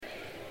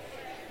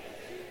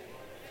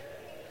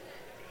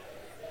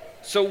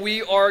So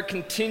we are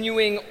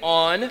continuing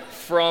on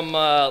from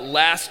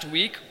last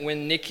week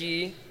when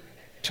Nikki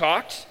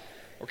talked.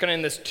 We're kind of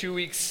in this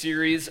 2-week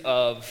series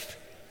of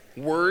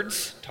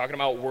words, talking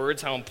about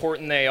words, how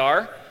important they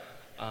are.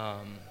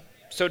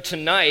 So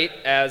tonight,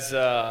 as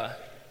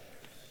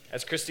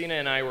Kristina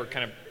and I were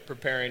kind of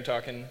preparing,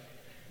 talking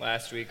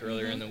last week,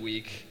 earlier in the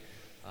week,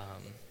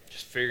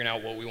 just figuring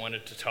out what we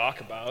wanted to talk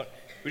about,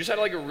 we just had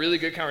like a really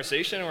good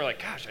conversation, and we're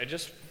like, gosh, I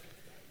just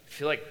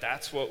feel like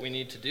that's what we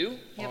need to do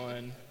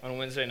on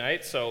Wednesday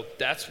night. So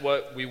that's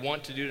what we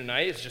want to do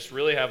tonight, is just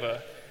really have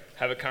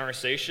a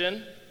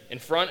conversation in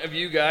front of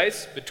you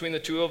guys, between the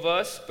two of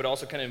us, but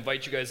also kind of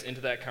invite you guys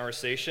into that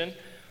conversation.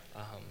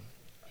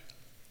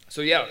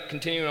 So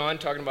continuing on,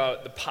 talking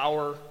about the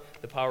power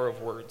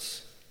of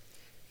words.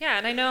 Yeah,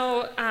 and I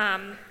know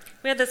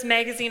we had this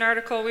magazine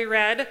article we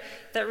read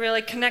that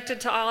really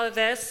connected to all of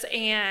this,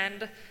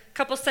 and a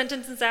couple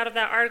sentences out of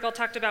that article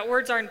talked about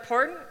words are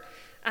important.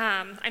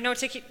 I know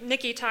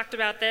Nikki talked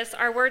about this.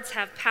 Our words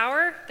have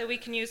power that we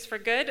can use for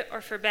good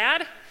or for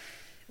bad.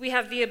 We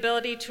have the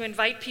ability to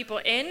invite people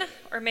in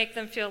or make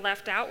them feel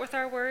left out with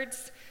our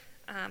words.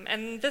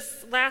 And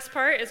this last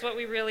part is what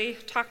we really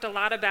talked a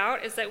lot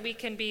about, is that we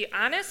can be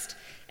honest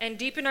and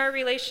deepen our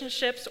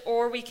relationships,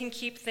 or we can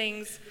keep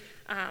things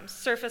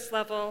surface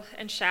level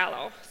and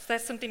shallow. So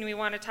that's something we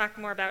want to talk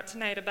more about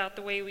tonight, about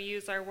the way we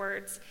use our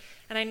words.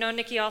 And I know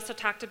Nikki also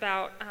talked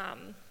about,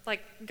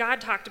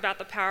 God talked about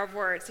the power of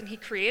words, and he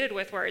created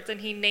with words,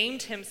 and he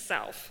named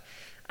himself.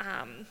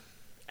 And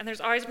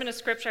there's always been a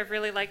scripture I've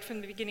really liked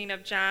from the beginning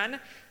of John,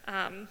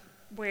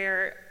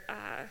 where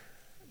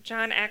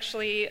John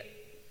actually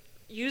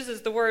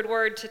uses the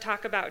word to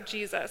talk about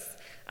Jesus.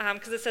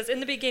 Because it says, in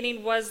the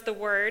beginning was the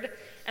Word,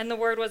 and the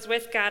Word was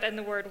with God, and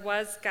the Word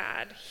was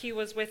God. He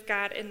was with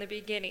God in the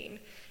beginning.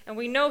 And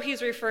we know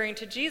he's referring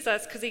to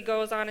Jesus because he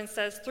goes on and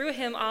says, through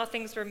him all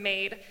things were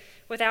made.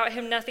 Without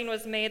him nothing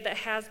was made that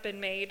has been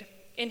made.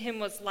 In him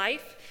was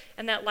life,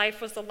 and that life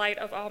was the light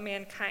of all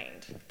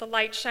mankind. The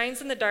light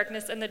shines in the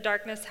darkness, and the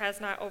darkness has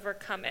not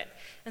overcome it.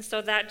 And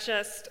so that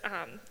just,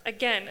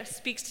 again,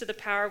 speaks to the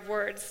power of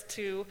words,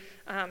 to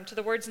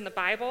the words in the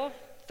Bible,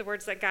 the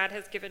words that God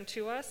has given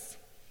to us.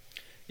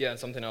 Yeah, and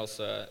something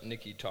else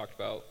Nikki talked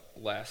about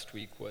last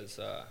week was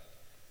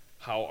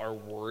how our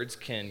words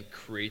can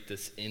create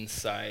this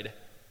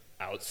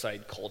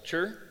inside-outside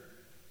culture,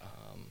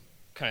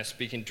 kind of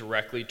speaking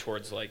directly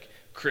towards like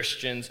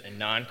Christians and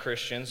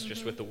non-Christians,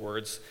 just with the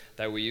words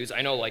that we use.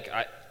 I know, like,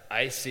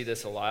 I see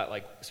this a lot,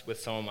 like, with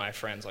some of my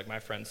friends. Like,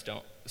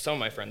 some of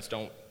my friends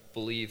don't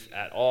believe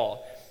at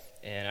all,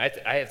 and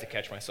I have to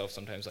catch myself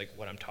sometimes, like,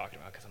 what I'm talking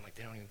about, because I'm like,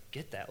 they don't even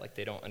get that, like,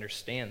 they don't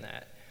understand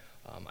that.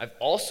 I've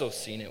also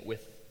seen it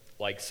with,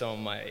 like,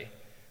 some of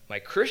my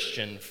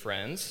Christian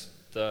friends,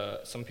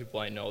 some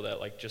people I know that,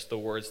 like, just the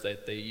words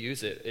that they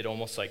use, it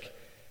almost, like,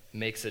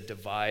 makes a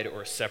divide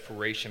or a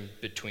separation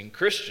between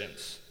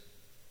Christians.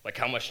 Like,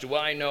 how much do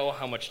I know?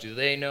 How much do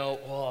they know?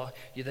 Well,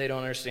 they don't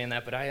understand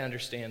that, but I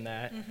understand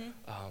that.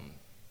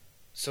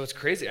 So it's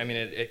crazy. I mean,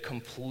 it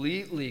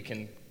completely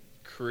can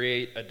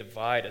create a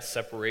divide, a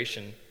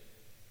separation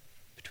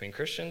between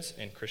Christians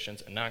and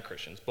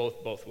non-Christians,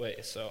 both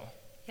ways. So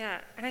yeah,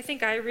 and I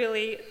think I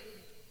really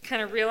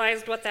kind of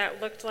realized what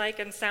that looked like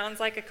and sounds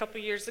like a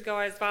couple years ago.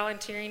 I was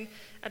volunteering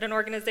at an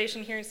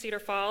organization here in Cedar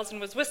Falls and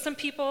was with some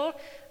people,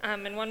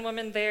 and one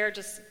woman there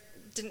just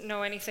didn't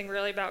know anything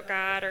really about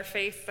God or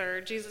faith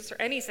or Jesus or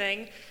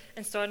anything.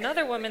 And so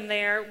another woman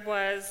there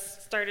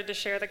started to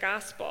share the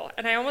gospel.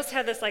 And I almost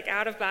had this like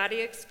out-of-body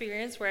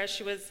experience where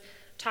she was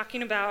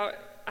talking about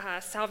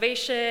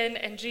salvation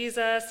and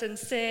Jesus and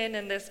sin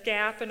and this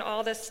gap and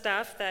all this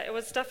stuff, that it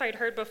was stuff I'd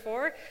heard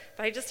before,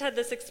 but I just had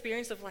this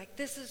experience of like,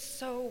 this is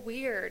so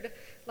weird.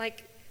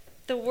 Like,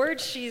 the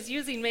word she's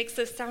using makes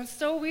this sound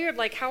so weird.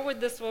 Like, how would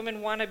this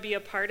woman want to be a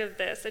part of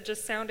this? It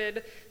just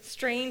sounded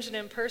strange and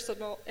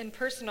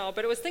impersonal,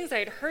 but it was things I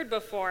had heard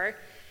before,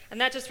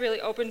 and that just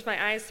really opened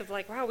my eyes to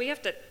like, wow, we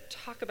have to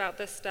talk about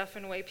this stuff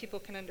in a way people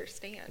can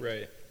understand.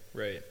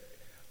 Right.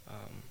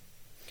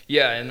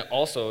 Yeah, and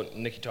also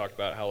Nikki talked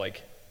about how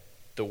like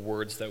the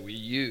words that we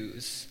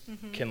use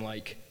can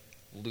like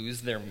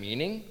lose their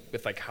meaning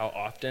with like how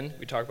often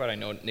we talk about it. I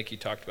know Nikki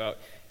talked about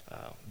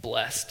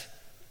blessed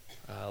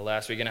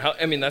last week, and how,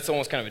 I mean, that's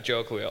almost kind of a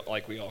joke.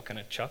 We all kind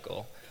of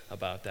chuckle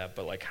about that,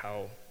 but like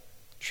how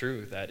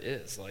true that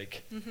is.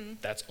 Like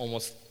that's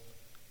almost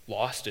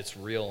lost its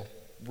real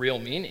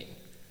meaning.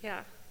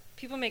 Yeah,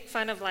 people make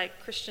fun of like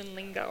Christian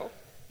lingo,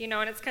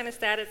 and it's kind of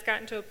sad. It's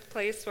gotten to a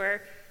place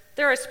where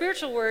there are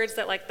spiritual words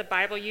that like the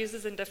Bible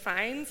uses and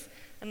defines,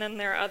 and then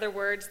there are other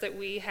words that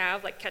we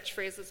have, like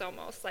catchphrases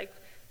almost. Like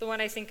the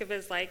one I think of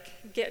is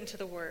like, get into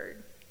the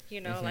word,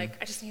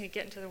 like I just need to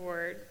get into the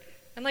word.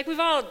 And like we've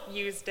all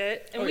used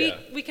it, and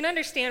we can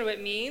understand what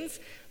it means,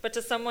 but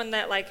to someone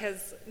that like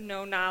has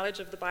no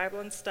knowledge of the Bible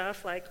and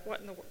stuff, like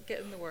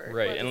get in the word.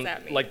 Right, what and does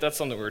that mean? Like that's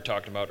something we were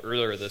talking about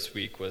earlier this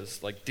week,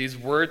 was like these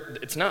words,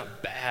 it's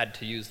not bad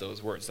to use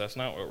those words. That's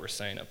not what we're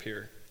saying up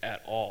here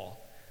at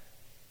all.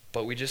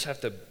 But we just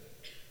have to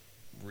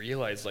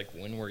realize like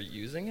when we're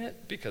using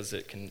it, because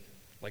it can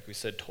like we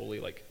said, totally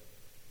like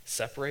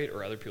separate,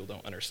 or other people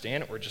don't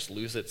understand, or just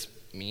lose its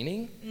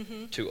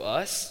meaning to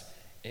us.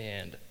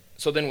 And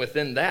so then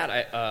within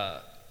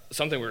that,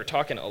 something we were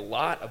talking a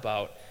lot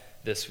about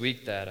this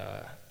week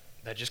that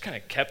just kind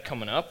of kept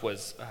coming up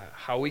was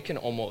how we can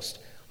almost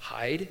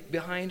hide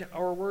behind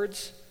our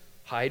words,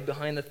 hide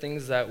behind the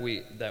things that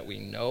we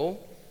know.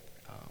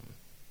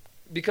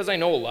 Because I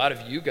know a lot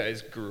of you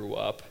guys grew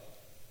up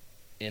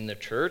in the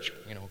church,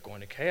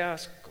 going to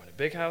Chaos, going to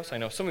BIGhouse. I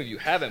know some of you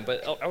haven't,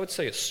 but I would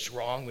say a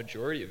strong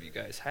majority of you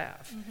guys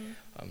have.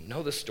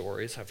 Know the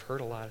stories, have heard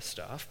a lot of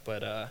stuff,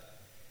 but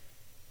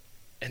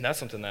and that's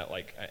something that,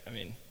 like, I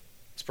mean,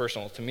 it's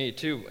personal to me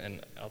too,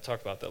 and I'll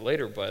talk about that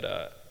later, but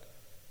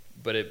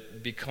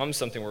it becomes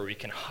something where we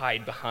can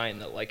hide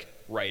behind the, like,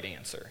 right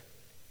answer,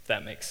 if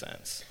that makes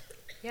sense.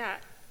 Yeah,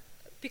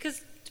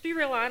 because to be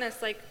real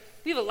honest, like,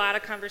 we have a lot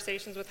of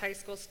conversations with high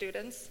school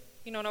students,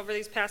 and over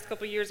these past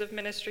couple years of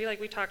ministry, like,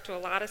 we talk to a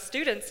lot of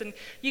students, and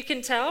you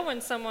can tell when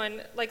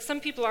someone, like, some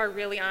people are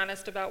really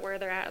honest about where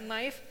they're at in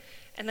life,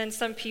 and then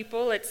some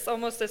people, it's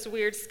almost this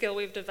weird skill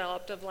we've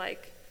developed of,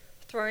 like,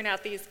 throwing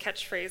out these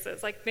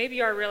catchphrases. Like, maybe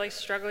you are really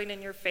struggling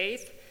in your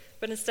faith,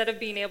 but instead of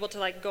being able to,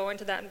 like, go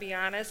into that and be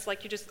honest,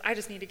 like, I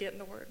just need to get in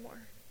the Word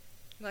more.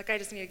 Like, I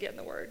just need to get in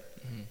the Word.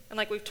 And,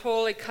 like, we've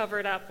totally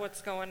covered up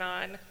what's going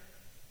on,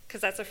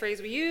 because that's a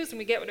phrase we use, and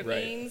we get what it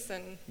means.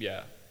 And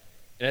yeah.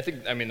 And I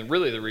think, I mean,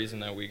 really the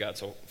reason that we got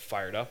so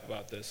fired up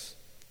about this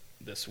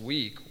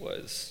week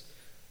was,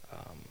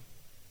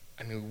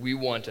 we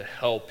want to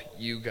help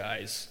you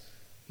guys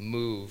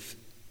move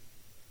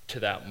to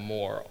that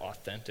more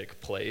authentic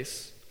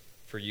place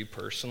for you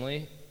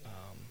personally,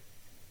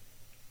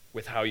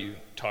 with how you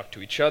talk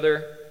to each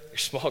other, your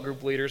small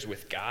group leaders,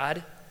 with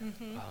God,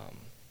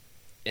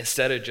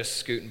 instead of just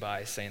scooting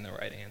by saying the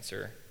right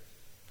answer.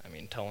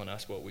 Telling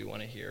us what we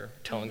want to hear,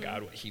 telling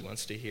God what he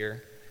wants to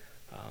hear.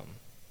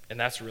 And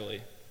that's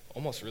really,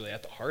 almost really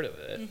at the heart of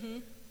it.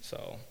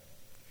 So.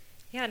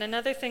 Yeah, and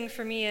another thing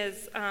for me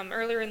is,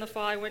 earlier in the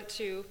fall, I went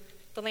to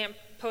the Lamp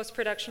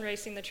post-production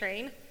Racing the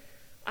Train,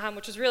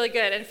 which was really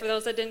good. And for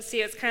those that didn't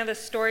see it, it's kind of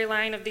the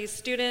storyline of these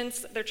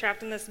students. They're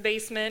trapped in this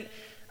basement.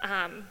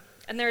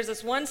 And there's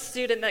this one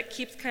student that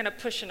keeps kind of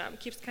pushing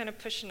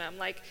them,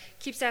 like,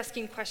 keeps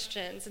asking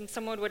questions, and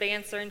someone would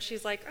answer, and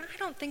she's like, I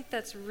don't think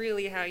that's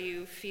really how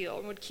you feel,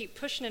 and would keep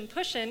pushing and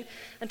pushing,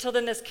 until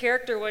then this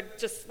character would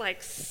just,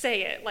 like,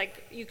 say it,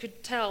 like, you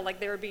could tell, like,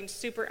 they were being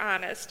super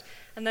honest,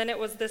 and then it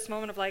was this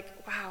moment of,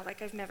 like, wow,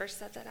 like, I've never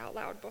said that out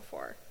loud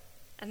before,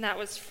 and that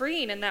was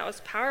freeing, and that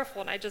was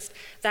powerful, and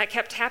that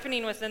kept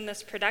happening within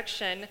this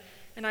production,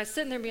 and I was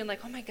sitting there being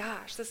like, oh my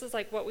gosh, this is,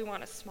 like, what we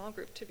want a small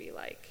group to be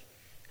like.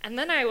 And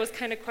then I was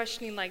kind of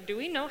questioning, like, do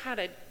we know how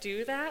to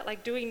do that?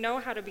 Like, do we know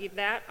how to be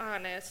that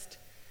honest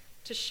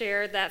to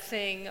share that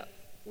thing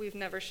we've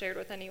never shared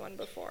with anyone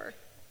before,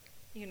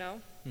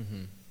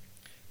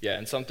 Yeah,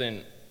 and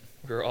something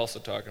we were also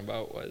talking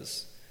about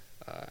was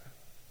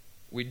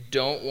we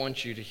don't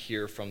want you to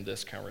hear from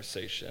this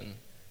conversation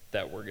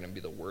that we're going to be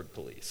the word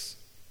police,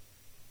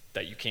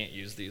 that you can't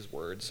use these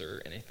words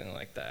or anything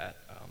like that,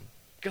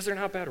 because they're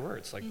not bad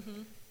words. Like,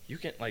 you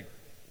can, like,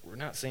 we're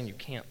not saying you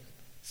can't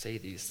say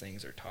these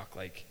things or talk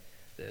like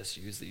this,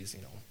 use these,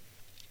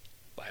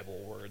 Bible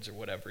words or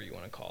whatever you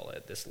want to call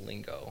it, this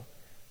lingo.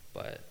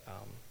 But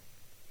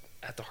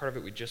at the heart of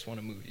it, we just want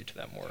to move you to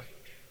that more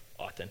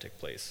authentic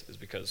place, is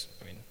because,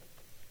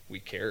 we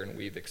care and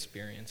we've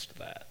experienced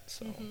that.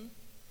 So,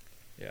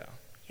 yeah.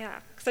 Yeah,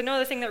 because I know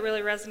the thing that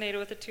really resonated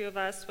with the two of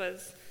us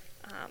was,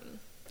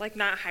 like,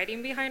 not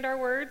hiding behind our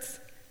words.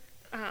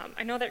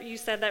 I know that you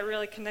said that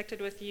really connected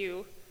with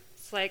you.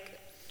 It's like,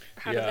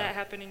 how did that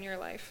happen in your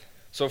life?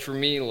 So for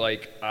me,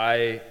 like,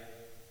 I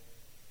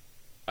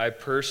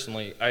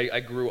personally, I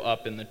grew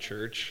up in the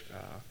church.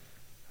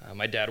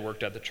 My dad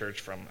worked at the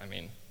church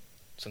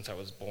since I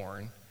was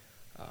born.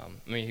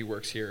 He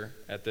works here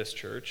at this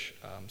church.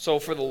 So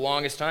for the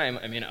longest time,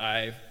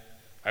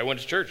 I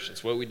went to church.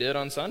 That's what we did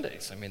on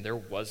Sundays.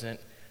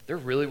 There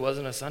really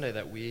wasn't a Sunday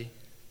that we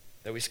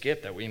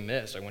skipped, that we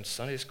missed. I went to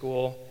Sunday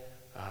school.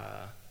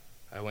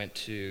 I went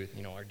to,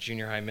 our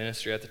junior high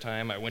ministry at the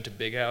time. I went to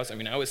BIGhouse.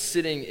 I was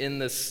sitting in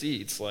the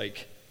seats,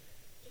 like,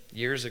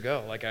 years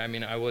ago. Like,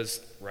 I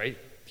was right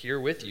here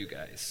with you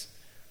guys.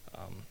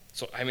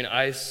 So,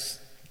 I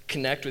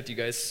connect with you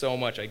guys so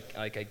much.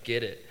 I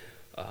get it.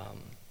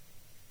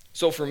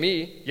 So for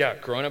me,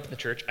 growing up in the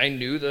church, I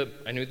knew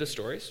the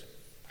stories.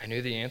 I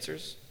knew the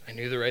answers. I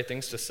knew the right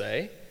things to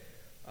say.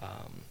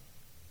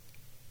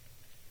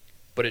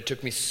 But it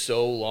took me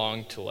so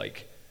long to,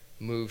 like,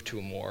 move to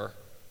a more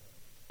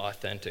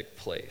authentic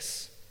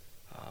place.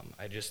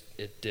 I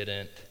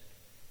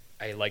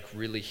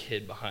really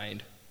hid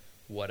behind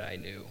what I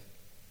knew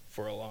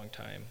for a long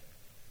time.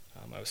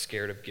 I was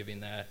scared of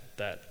giving that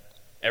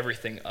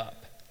everything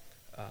up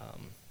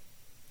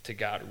to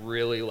God,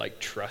 really, like,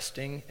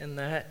 trusting in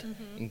that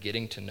and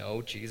getting to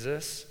know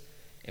Jesus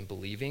and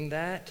believing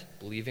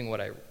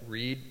what I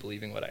read,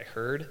 believing what I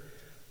heard.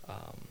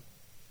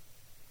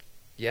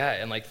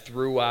 And, like,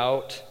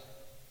 throughout,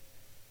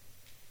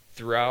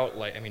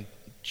 like,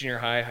 junior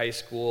high, high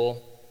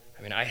school,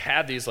 I mean, I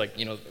had these, like,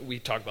 we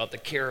talk about the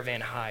caravan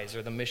highs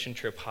or the mission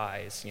trip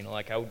highs.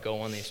 Like I would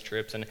go on these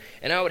trips, and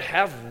I would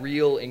have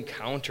real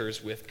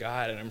encounters with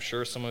God, and I'm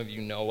sure some of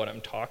you know what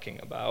I'm talking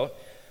about.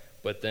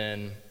 But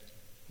then,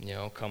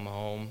 come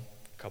home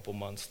a couple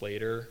months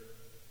later,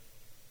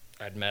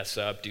 I'd mess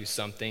up, do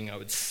something, I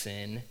would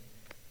sin,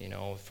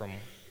 from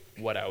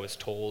what I was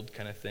told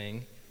kind of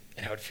thing.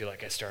 And I would feel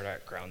like I started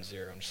at ground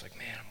zero. I'm just like,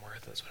 man, I'm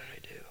worthless. What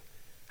did I do?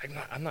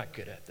 I'm not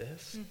good at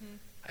this. Mm-hmm.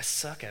 I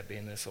suck at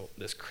being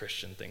this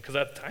Christian thing. Because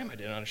at the time, I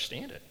didn't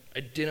understand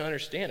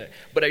it.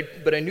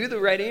 But I knew the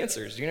right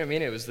answers. You know what I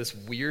mean? It was this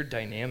weird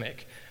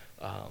dynamic.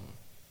 I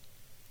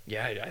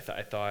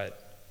thought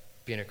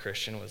being a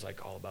Christian was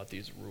like all about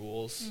these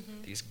rules,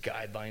 mm-hmm. these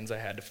guidelines I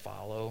had to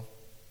follow.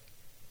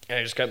 And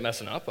I just kept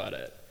messing up at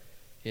it.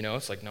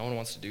 It's like no one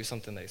wants to do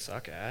something they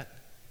suck at.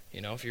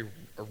 If you're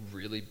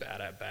really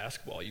bad at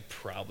basketball, you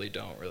probably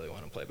don't really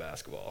want to play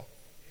basketball.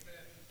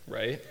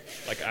 Right?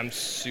 Like, I'm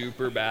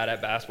super bad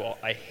at basketball.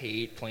 I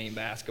hate playing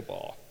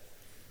basketball.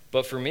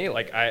 But for me,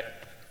 like, I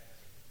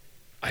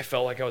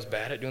felt like I was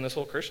bad at doing this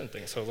whole Christian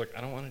thing. So I was like,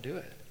 I don't want to do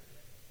it.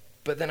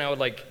 But then I would,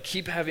 like,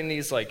 keep having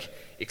these, like,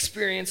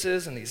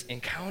 experiences and these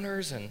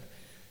encounters.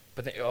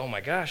 But then, oh,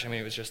 my gosh, I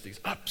mean, it was just these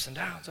ups and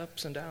downs,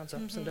 mm-hmm. and downs.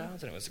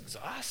 And it was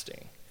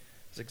exhausting.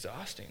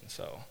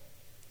 So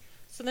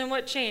then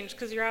what changed?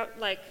 Because you're out,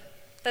 like,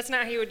 that's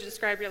not how you would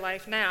describe your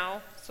life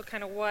now. So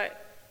kind of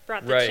what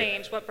brought the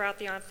change? What brought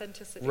the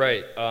authenticity?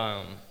 Right.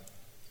 And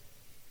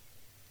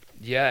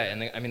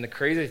the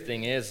crazy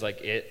thing is,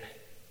 like,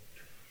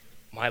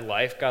 my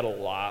life got a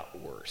lot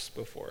worse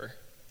before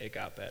it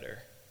got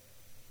better.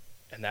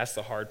 And that's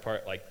the hard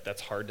part. Like,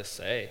 that's hard to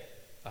say.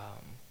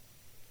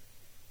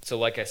 So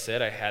like I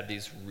said, I had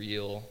these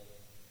real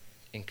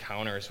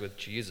encounters with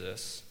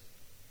Jesus,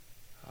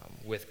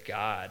 with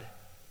God,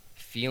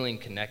 feeling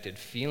connected,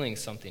 feeling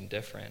something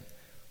different.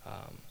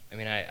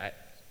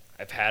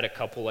 I've had a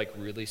couple, like,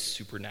 really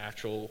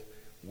supernatural,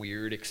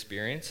 weird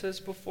experiences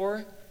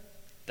before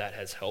that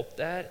has helped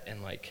that,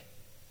 and, like,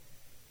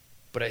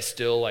 but I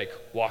still, like,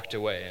 walked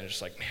away and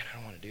just like, man, I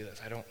don't want to do this.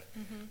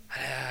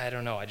 I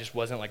don't know. I just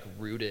wasn't, like,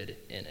 rooted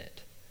in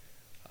it.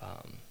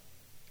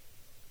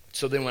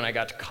 So then when I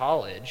got to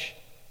college,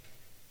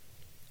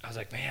 I was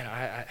like, man,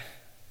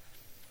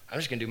 I'm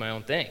just gonna do my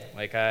own thing.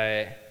 Like,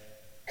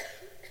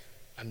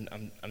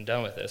 I'm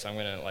done with this. I'm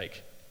gonna,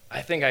 like,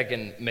 I think I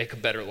can make a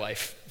better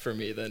life for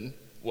me than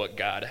what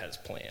God has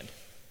planned.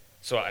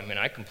 So,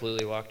 I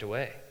completely walked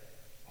away.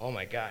 Oh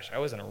my gosh, I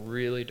was in a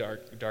really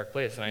dark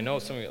place. And I know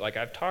some of you, like,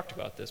 I've talked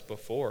about this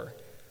before.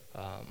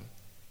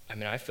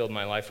 I filled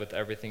my life with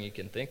everything you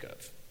can think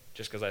of,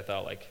 just because I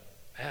thought, like,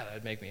 yeah,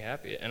 that'd make me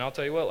happy. And I'll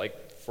tell you what,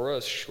 like, for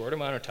a short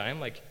amount of time,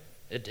 like,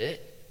 it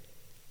did.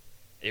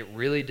 It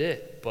really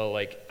did. But,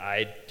 like,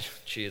 I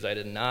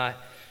did not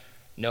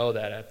know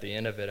that at the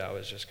end of it, I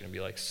was just going to be,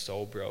 like,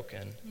 so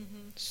broken,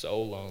 mm-hmm.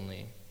 so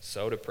lonely,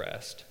 so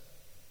depressed,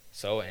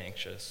 so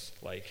anxious,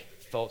 like,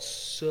 felt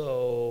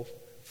so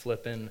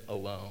flippin'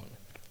 alone.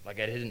 Like,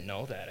 I didn't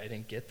know that. I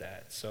didn't get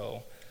that.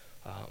 So,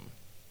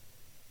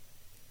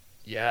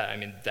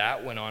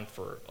 that went on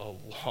for a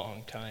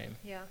long time.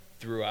 Yeah.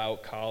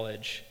 Throughout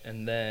college.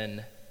 And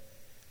then,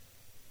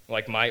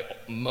 like, my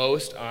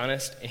most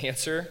honest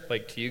answer,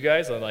 like, to you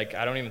guys, like,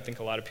 I don't even think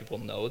a lot of people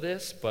know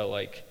this, but,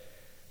 like,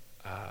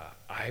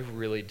 I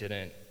really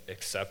didn't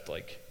accept,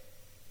 like,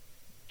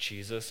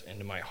 Jesus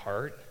into my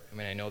heart.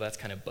 I know that's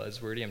kind of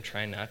buzzwordy. I'm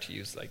trying not to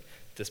use, like,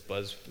 this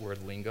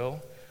buzzword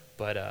lingo,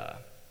 but I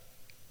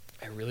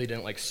really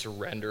didn't, like,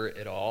 surrender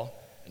it all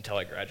until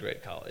I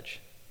graduated college.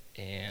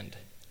 And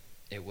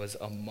it was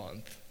a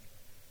month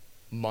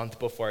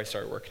before I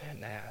started working at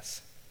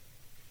NAS.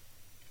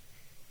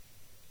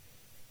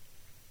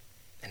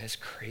 And it's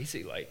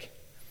crazy, like,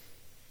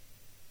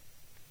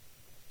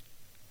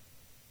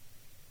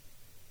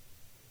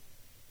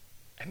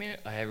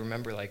 I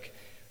remember, like,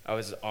 I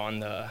was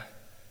on a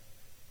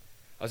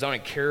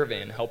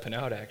caravan helping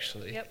out,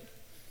 actually. Yep.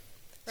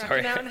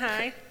 Rocky Mountain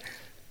High.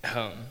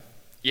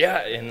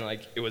 And,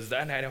 like, it was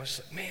that night I was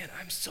just like, man,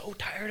 I'm so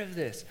tired of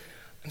this.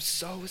 I'm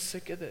so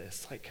sick of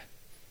this. Like,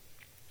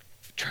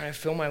 trying to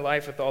fill my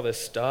life with all this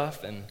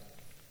stuff, and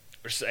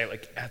just,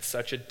 like, at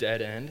such a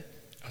dead end.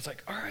 I was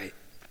like, all right,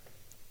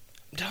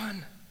 I'm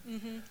done.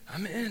 Mm-hmm.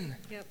 I'm in.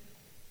 Yep.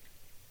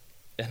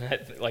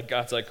 And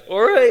God's like,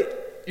 all right,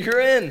 you're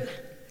in.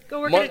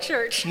 Go work at a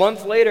church.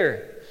 Month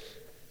later,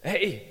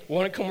 hey,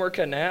 want to come work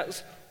at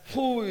NAS?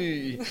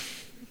 Hooey.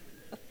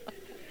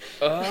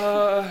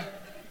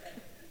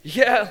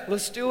 Yeah,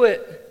 let's do it,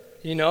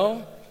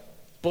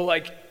 But,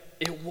 like,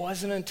 it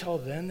wasn't until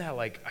then that,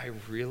 like, I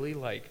really,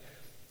 like,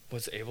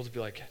 was able to be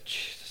like,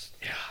 Jesus,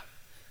 yeah,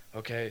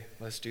 okay,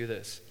 let's do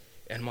this.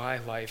 And my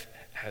life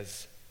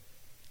has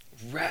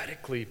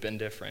radically been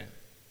different.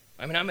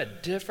 I'm a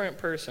different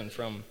person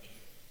from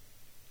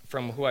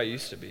who I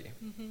used to be.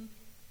 Mm-hmm.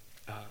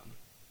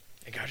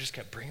 And God just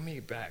kept bringing me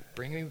back,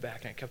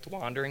 and I kept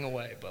wandering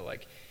away, but,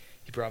 like,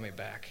 he brought me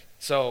back.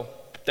 So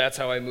that's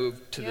how I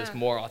moved to this Yeah.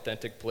 more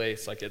authentic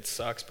place. Like, it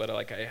sucks, but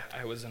like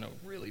I was in a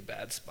really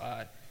bad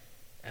spot,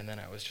 and then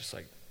I was just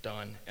like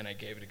done, and I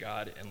gave it to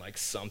God, and like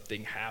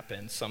something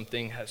happened.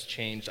 Something has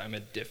changed. I'm a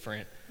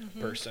different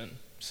person.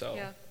 So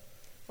Yeah.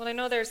 Well, I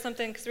know there's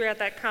something, because we were at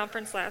that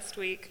conference last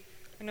week.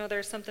 I know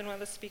there's something one of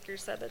the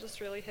speakers said that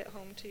just really hit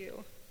home to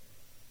you.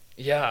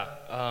 yeah,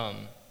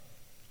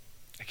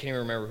 I can't even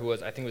remember who it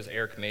was. I think it was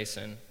Eric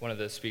Mason. One of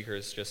the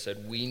speakers just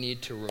said, we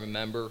need to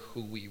remember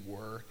who we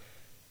were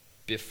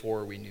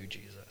before we knew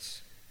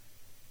Jesus.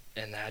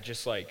 And that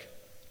just like,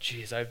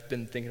 geez, I've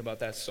been thinking about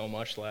that so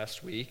much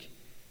last week.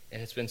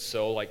 And it's been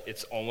so like,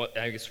 it's almost,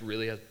 I guess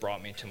really has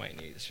brought me to my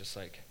knees. Just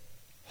like,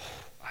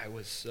 I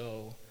was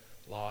so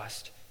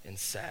lost and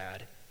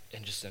sad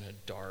and just in a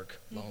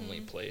dark, lonely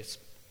place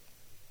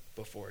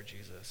before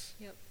Jesus.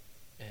 Yep.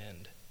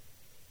 And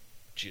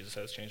Jesus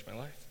has changed my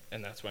life.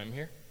 And that's why I'm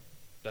here.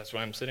 That's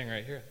why I'm sitting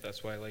right here.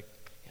 That's why, like,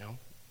 you know,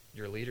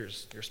 your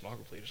leaders, your small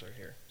group leaders are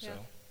here. Yeah.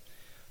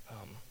 So,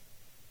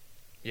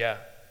 yeah.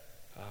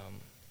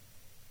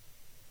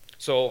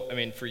 So, I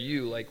mean, for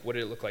you, like, what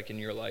did it look like in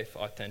your life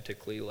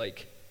authentically,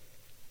 like,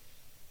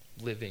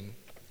 living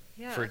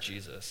for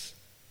Jesus?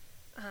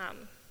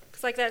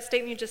 Because like that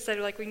statement you just said,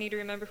 like, we need to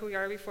remember who we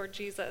are before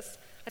Jesus.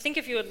 I think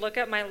if you would look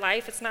at my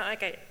life, it's not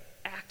like I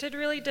acted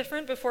really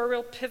different before a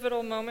real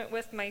pivotal moment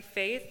with my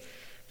faith.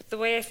 But the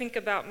way I think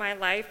about my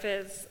life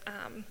is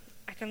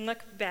I can look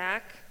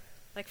back,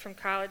 like from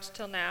college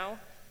till now,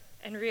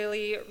 and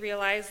really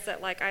realize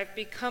that, like, I've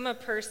become a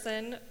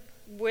person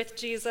with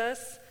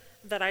Jesus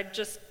that I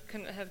just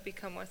couldn't have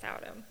become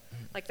without him.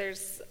 Like,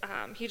 there's,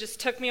 he just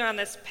took me on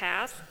this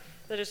path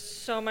that is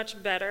so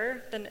much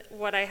better than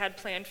what I had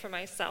planned for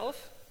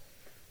myself.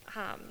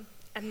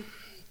 And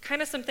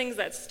kind of some things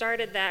that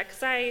started that,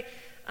 because I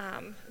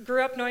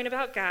grew up knowing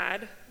about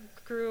God,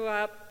 grew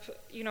up,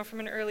 you know,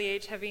 from an early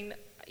age having,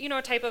 you know,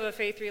 a type of a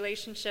faith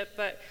relationship,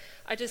 but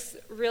I just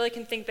really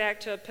can think back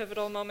to a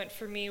pivotal moment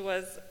for me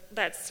was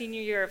that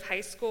senior year of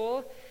high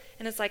school.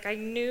 And it's like I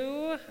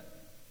knew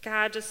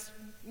God just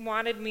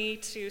wanted me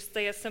to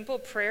say a simple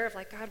prayer of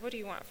like, God, what do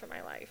you want for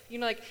my life? You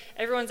know, like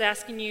everyone's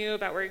asking you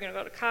about where you're going to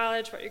go to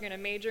college, what you're going to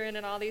major in,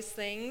 and all these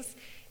things.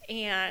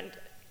 And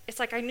it's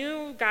like I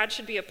knew God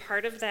should be a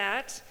part of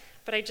that,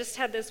 but I just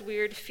had this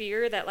weird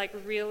fear that like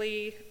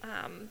really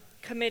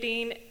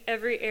committing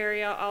every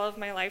area, all of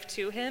my life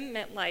to him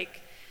meant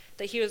like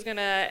that he was going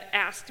to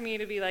ask me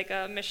to be like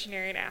a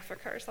missionary in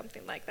Africa or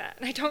something like that.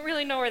 And I don't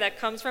really know where that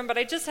comes from, but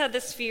I just had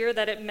this fear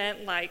that it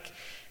meant like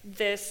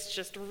this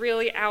just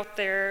really out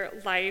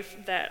there life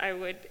that I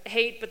would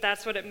hate, but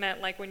that's what it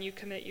meant, like when you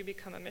commit, you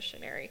become a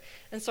missionary.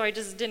 And so I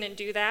just didn't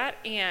do that.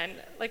 And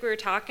like we were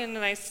talking,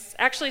 and I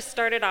actually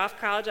started off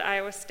college at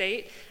Iowa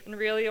State, and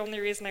really the only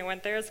reason I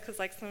went there is because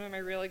like some of my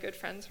really good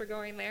friends were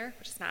going there,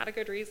 which is not a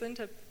good reason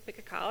to pick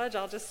a college,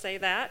 I'll just say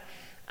that.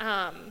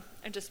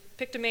 I just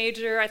picked a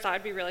major. I thought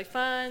it'd be really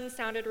fun,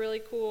 sounded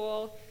really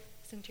cool.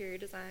 It's interior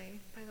design,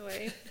 by the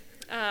way.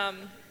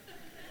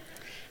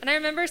 And I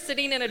remember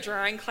sitting in a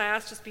drawing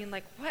class just being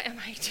like, what am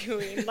I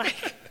doing?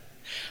 Like,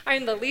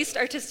 I'm the least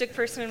artistic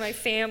person in my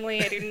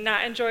family. I do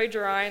not enjoy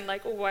drawing.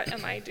 Like, what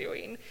am I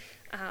doing?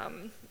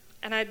 And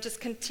I just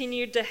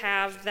continued to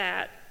have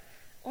that,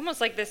 almost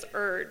like this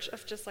urge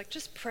of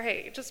just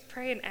pray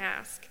and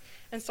ask.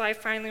 And so I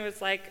finally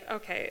was like,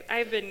 okay,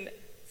 I've been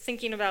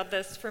thinking about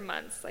this for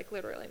months, like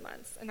literally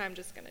months, and I'm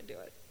just going to do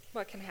it.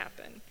 What can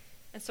happen?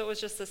 And so it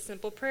was just a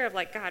simple prayer of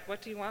like, God,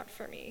 what do you want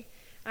for me?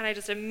 And I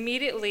just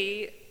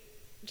immediately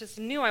just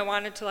knew I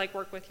wanted to like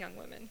work with young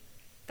women.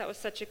 That was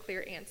such a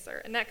clear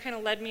answer. And that kind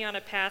of led me on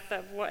a path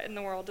of what in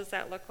the world does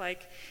that look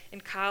like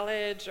in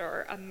college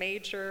or a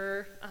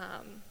major.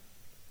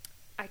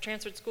 I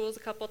transferred schools a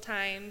couple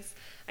times.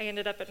 I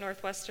ended up at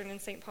Northwestern in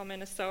St. Paul,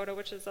 Minnesota,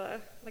 which is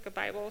like a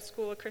Bible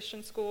school, a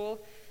Christian school.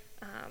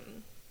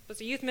 Was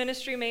a youth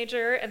ministry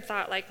major and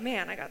thought like,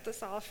 man, I got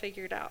this all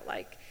figured out.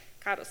 Like,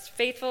 God was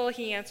faithful.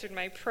 He answered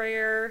my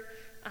prayer.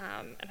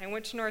 And I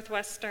went to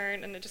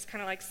Northwestern, and it just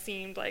kind of like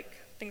seemed like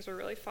things were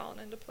really falling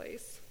into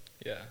place.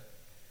 Yeah.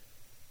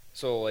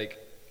 So like,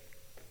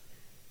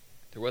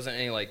 there wasn't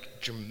any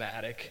like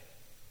dramatic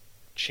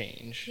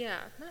change. Yeah,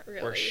 not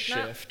really. Or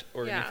shift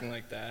or anything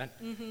like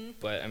that. Mm-hmm.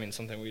 But I mean,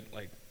 something we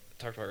like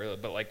talked about earlier.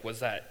 But like,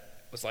 was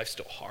life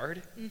still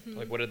hard? Mm-hmm.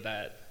 Like, what did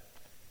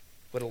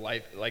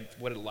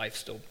life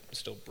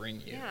still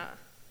bring you? Yeah.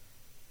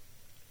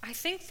 I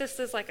think this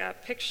is like a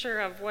picture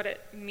of what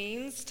it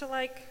means to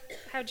like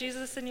have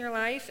Jesus in your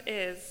life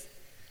is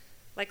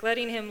like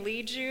letting him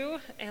lead you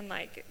and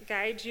like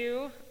guide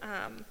you.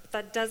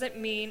 That doesn't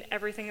mean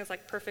everything is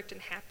like perfect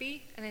and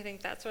happy. And I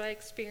think that's what I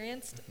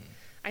experienced. Mm-hmm.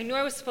 I knew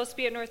I was supposed to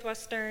be at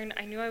Northwestern.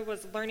 I knew I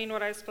was learning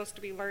what I was supposed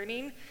to be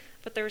learning,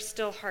 but there were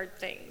still hard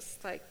things.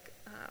 Like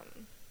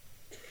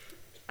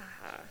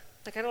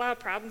I had a lot of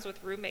problems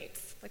with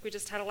roommates. Like we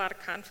just had a lot of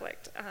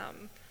conflict.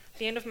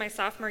 The end of my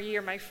sophomore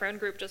year, my friend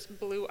group just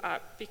blew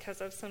up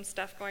because of some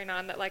stuff going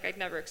on that like I'd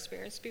never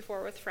experienced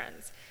before with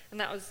friends. And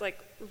that was like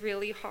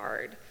really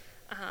hard.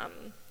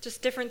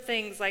 just different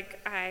things. Like,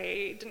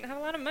 I didn't have a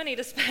lot of money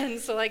to spend,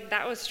 so like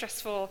that was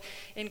stressful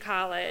in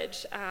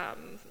college.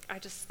 I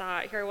just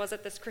thought, here I was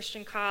at this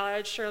Christian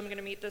college, sure I'm going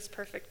to meet this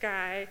perfect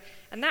guy,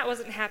 and that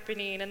wasn't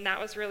happening, and that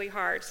was really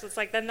hard. So it's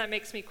like, then that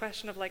makes me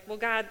question of like, well,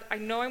 God, I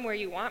know I'm where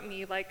you want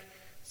me, like,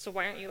 so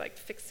why aren't you like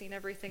fixing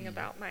everything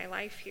about my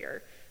life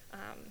here?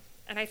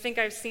 And I think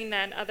I've seen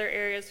that in other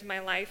areas of my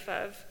life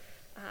of,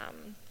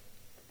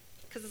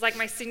 because it's like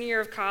my senior year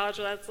of college,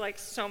 that's like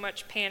so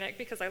much panic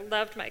because I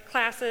loved my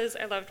classes,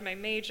 I loved my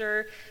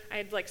major, I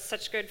had like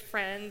such good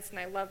friends, and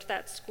I loved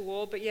that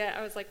school, but yet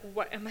I was like,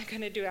 what am I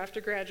going to do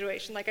after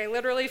graduation? Like, I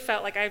literally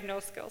felt like I have no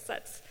skill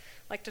sets,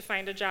 like, to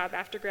find a job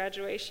after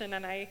graduation.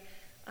 And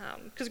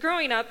because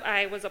growing up,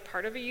 I was a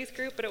part of a youth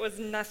group, but it was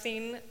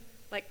nothing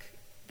like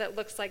that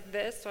looks like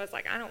this, so I was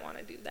like, I don't want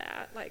to do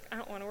that. Like, I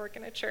don't want to work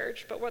in a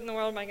church, but what in the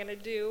world am I going to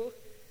do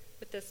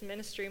with this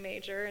ministry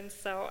major? And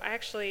so I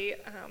actually,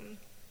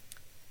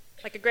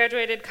 I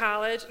graduated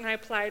college, and I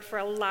applied for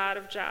a lot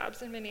of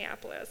jobs in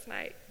Minneapolis, and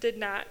I did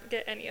not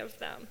get any of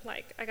them.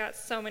 Like, I got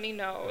so many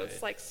no's,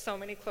 Right. like so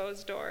many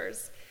closed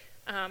doors.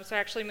 So I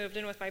actually moved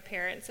in with my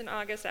parents in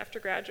August after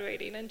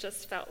graduating and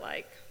just felt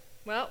like,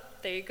 well,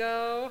 there you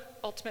go,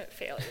 ultimate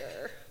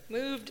failure.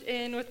 Moved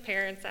in with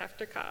parents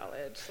after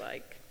college,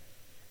 like,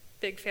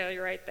 big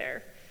failure right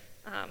there.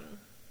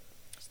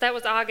 So that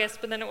was August,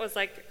 but then it was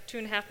like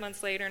 2.5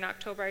 months later in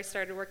October I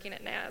started working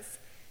at NAS.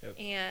 Yep.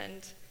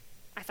 And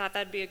I thought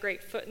that'd be a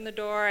great foot in the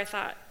door. I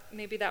thought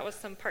maybe that was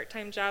some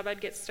part-time job I'd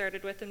get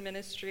started with in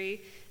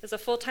ministry. It was a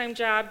full-time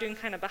job doing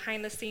kind of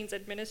behind-the-scenes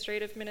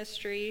administrative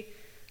ministry.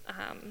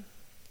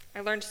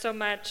 I learned so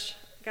much,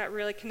 got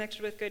really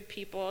connected with good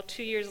people.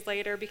 2 years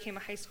later, became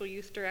a high school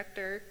youth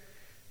director.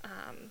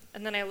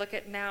 And then I look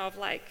at now of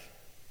like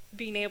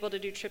being able to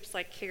do trips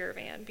like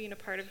Caravan, being a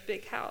part of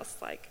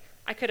BIGhouse. Like,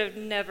 I could have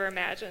never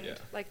imagined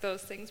like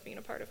those things being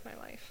a part of my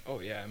life.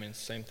 Oh yeah, I mean,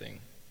 same thing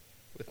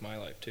with my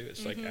life too.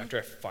 It's like after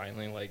I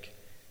finally like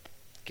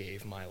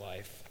gave my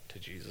life to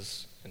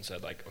Jesus and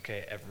said like,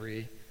 okay,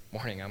 every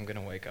morning I'm gonna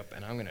wake up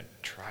and I'm gonna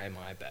try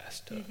my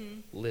best to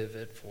live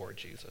it for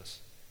Jesus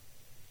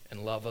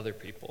and love other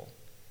people.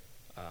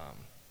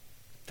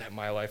 That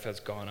my life has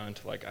gone on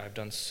to like, I've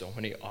done so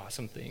many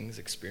awesome things,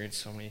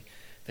 experienced so many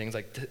things.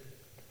 Like,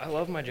 I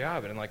love my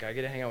job, and like I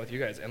get to hang out with you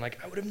guys, and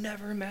like I would have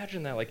never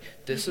imagined that. Like,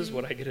 this is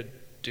what I get to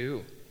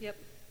do. Yep.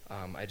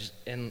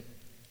 And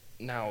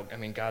now, I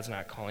mean, God's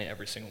not calling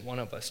every single one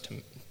of us to,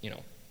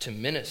 to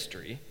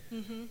ministry,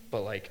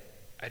 but like,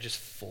 I just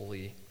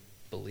fully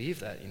believe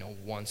that,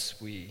 once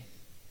we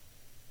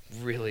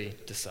really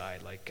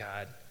decide, like,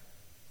 God,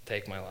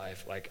 take my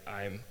life, like,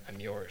 I'm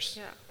yours.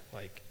 Yeah.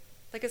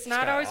 Like it's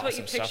not always what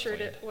you awesome stuff pictured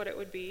planned. what it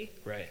would be.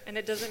 Right. And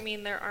it doesn't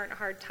mean there aren't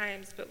hard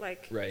times, but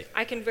like, Right.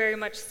 I can very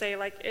much say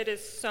like, it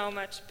is so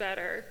much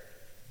better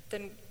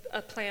than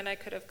a plan I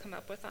could have come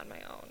up with on my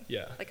own.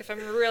 Yeah. Like, if I'm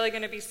really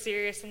going to be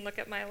serious and look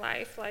at my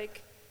life,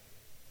 like,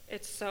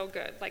 it's so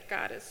good. Like,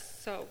 God is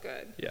so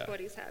good with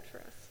what he's had for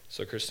us.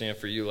 So Kristina,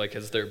 for you, like,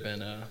 has there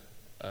been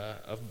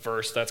a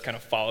verse that's kind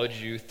of followed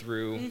you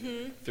through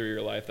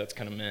your life that's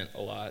kind of meant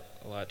a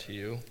lot to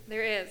you?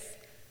 There is.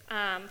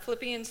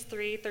 Philippians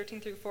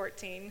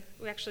 3:13-14.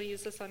 We actually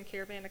used this on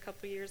Caravan a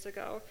couple years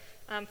ago.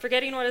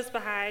 Forgetting what is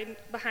behind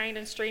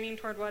and straining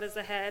toward what is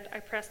ahead,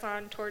 I press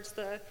on towards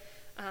the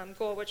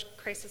goal which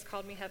Christ has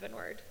called me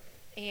heavenward.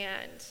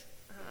 And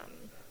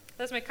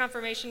that was my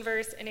confirmation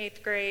verse in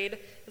 8th grade.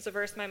 It was a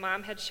verse my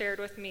mom had shared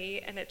with me,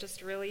 and it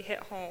just really hit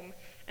home.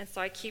 And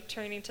so I keep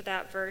turning to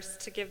that verse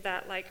to give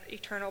that like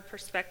eternal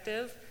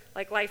perspective.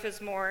 Like, life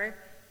is more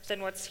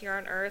than what's here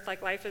on earth.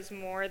 Like, life is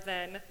more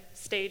than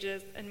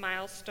stages and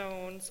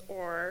milestones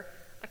or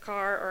a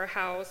car or a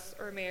house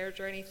or a marriage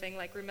or anything.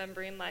 Like,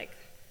 remembering like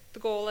the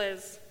goal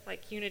is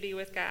like unity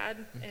with God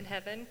in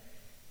heaven.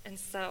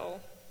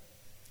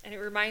 And it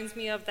reminds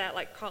me of that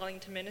like calling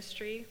to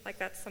ministry. Like,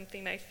 that's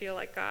something I feel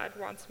like God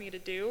wants me to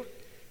do.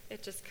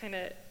 It just kind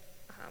of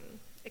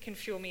it can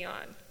fuel me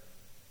on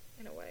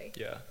in a way.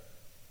 Yeah.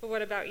 But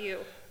what about you?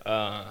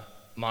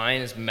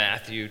 Mine is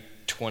Matthew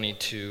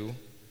 22,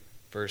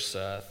 verse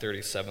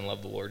 37.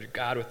 Love the Lord your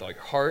God with all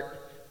your heart,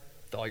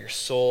 with all your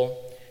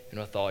soul, and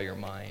with all your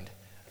mind.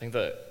 I think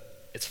that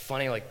it's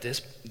funny, like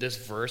this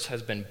verse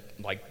has been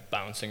like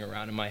bouncing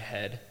around in my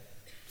head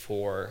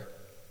for,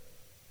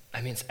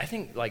 I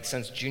think like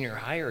since junior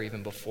high or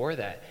even before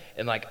that.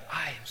 And like,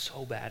 I am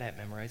so bad at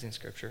memorizing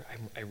scripture.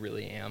 I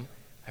really am.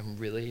 I'm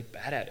really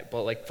bad at it.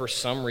 But like, for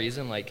some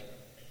reason, like,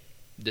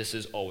 this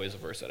is always a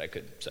verse that I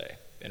could say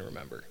and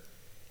remember.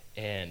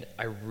 And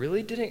I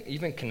really didn't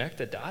even connect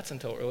the dots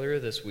until earlier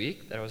this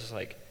week, that I was just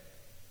like,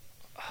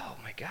 oh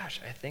my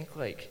gosh, I think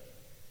like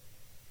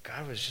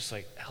God was just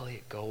like,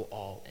 Elliot, go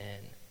all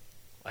in.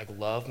 Like,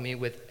 love me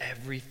with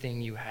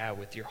everything you have,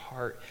 with your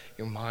heart,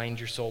 your mind,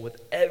 your soul, with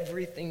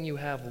everything you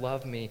have,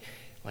 love me.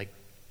 Like,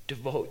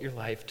 devote your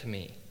life to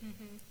me.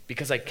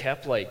 Because I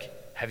kept like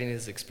having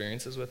these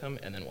experiences with him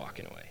and then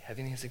walking away,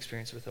 having these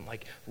experiences with him,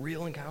 like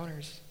real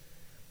encounters,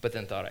 but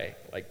then thought I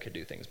like could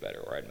do things better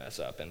or I'd mess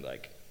up and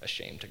like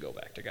ashamed to go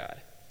back to God.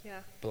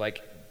 Yeah. But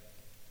like,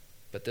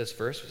 But this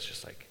verse was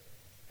just like,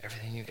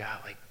 everything you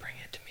got, like, bring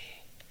it to me.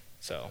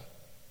 So,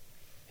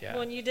 yeah.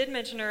 Well, and you did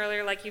mention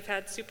earlier, like, you've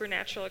had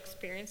supernatural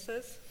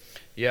experiences.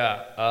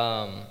 Yeah.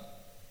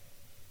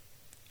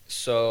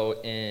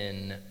 So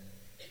in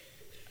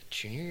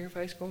junior year of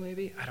high school,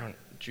 maybe? I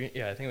think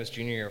it was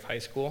junior year of high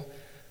school.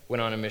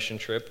 Went on a mission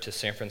trip to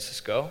San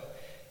Francisco,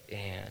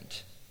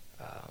 and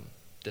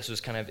this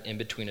was kind of in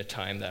between a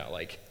time that,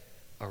 like,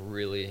 a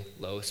really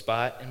low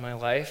spot in my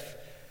life.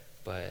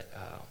 But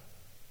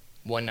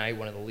one night,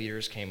 one of the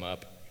leaders came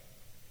up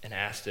and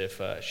asked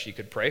if she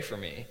could pray for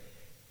me,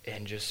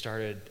 and just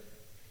started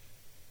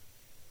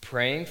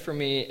praying for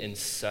me in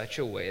such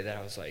a way that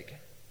I was like,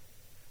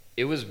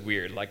 it was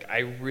weird. Like, I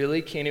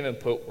really can't even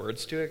put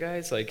words to it,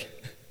 guys. Like,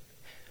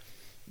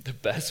 the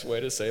best way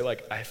to say,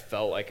 like, I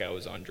felt like I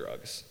was on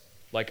drugs.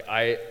 Like,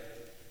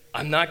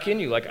 I'm not kidding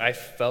you. Like, I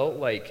felt,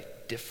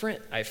 like,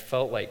 different. I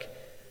felt, like,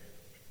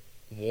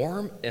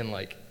 warm and,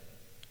 like,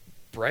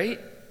 bright.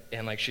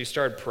 And, like, she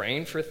started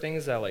praying for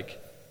things that, like,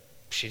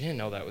 she didn't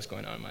know that was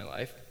going on in my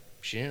life.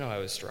 She didn't know I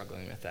was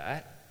struggling with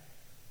that.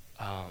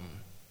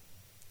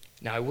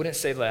 Now, I wouldn't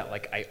say that,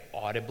 like, I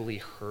audibly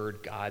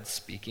heard God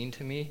speaking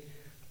to me,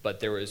 but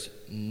there was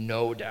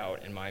no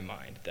doubt in my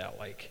mind that,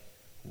 like,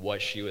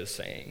 what she was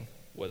saying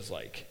was,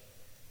 like,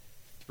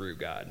 through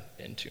God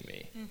into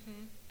me.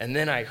 Mm-hmm. And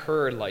then I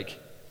heard, like,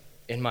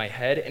 in my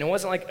head, and it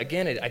wasn't like,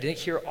 again, I didn't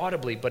hear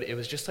audibly, but it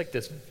was just like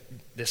this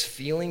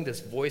feeling, this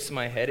voice in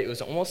my head. It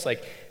was almost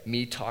like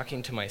me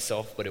talking to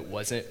myself, but it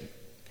wasn't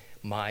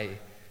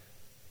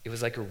it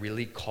was like a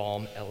really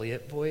calm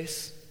Elliot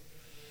voice.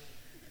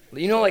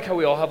 You know, like how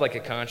we all have, like,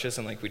 a conscious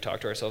and, like, we talk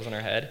to ourselves in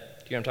our head?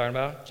 Do you know what I'm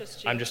talking about?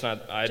 Just you. I'm just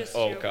not, Just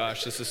oh you.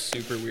 Gosh, this is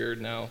super weird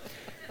now.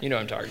 You know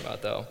what I'm talking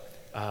about, though.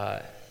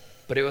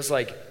 But it was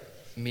like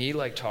me,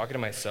 like, talking to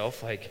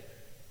myself, like,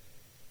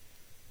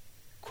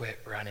 quit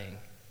running,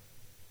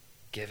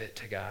 give it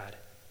to God.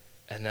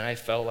 And then I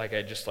felt like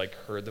I just, like,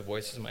 heard the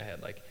voices in my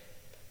head, like,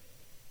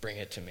 bring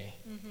it to me.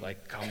 Mm-hmm.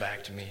 Like, come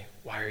back to me.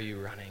 Why are you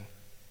running?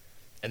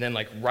 And then,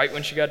 like, right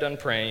when she got done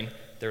praying,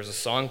 there was a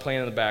song playing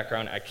in the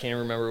background. I can't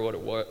remember what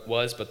it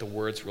was, but the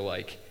words were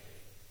like,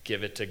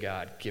 give it to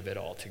God, give it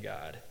all to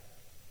God,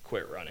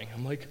 quit running.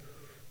 I'm like,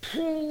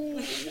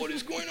 what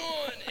is going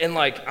on? And,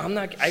 like,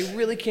 I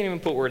really can't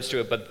even put words to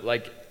it, but,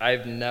 like,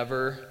 I've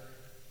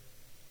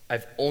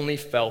only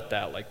felt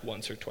that, like,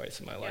 once or twice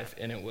in my life,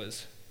 and it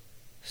was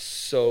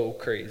so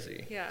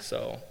crazy. Yeah.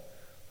 So,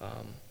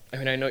 I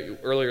mean, I know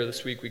earlier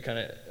this week we kind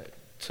of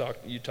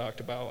talked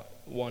about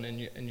one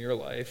in your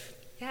life.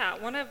 Yeah,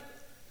 one I've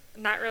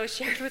not really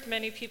shared with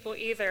many people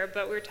either,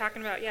 but we were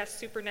talking about,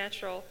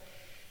 supernatural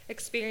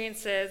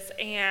experiences,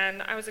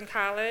 and I was in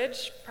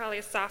college, probably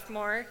a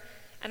sophomore,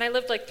 and I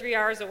lived like 3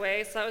 hours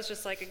away, so that was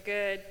just like a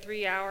good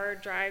 3-hour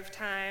drive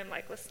time,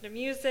 like listen to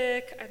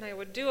music, and I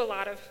would do a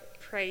lot of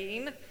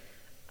praying,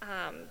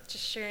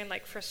 just sharing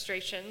like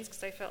frustrations,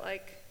 because I felt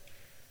like,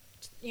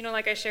 you know,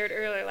 like I shared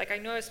earlier, like I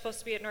knew I was supposed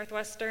to be at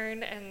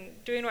Northwestern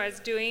and doing what I was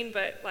doing,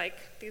 but like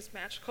these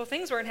magical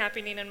things weren't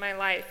happening in my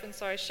life, and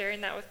so I was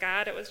sharing that with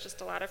God. It was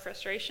just a lot of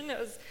frustration. It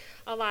was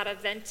a lot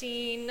of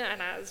venting,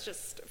 and I was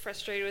just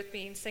frustrated with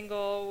being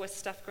single, with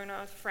stuff going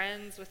on with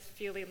friends, with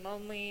feeling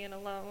lonely and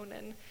alone,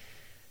 and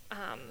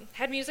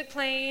had music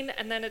playing,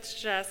 and then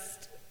it's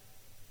just,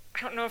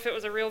 I don't know if it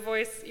was a real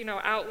voice, you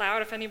know, out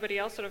loud, if anybody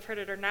else would have heard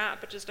it or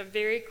not, but just a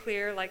very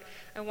clear, like,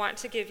 I want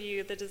to give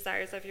you the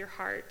desires of your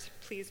heart.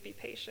 Please be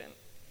patient.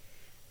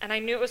 And I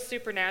knew it was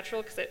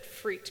supernatural because it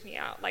freaked me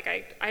out.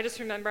 Like, I just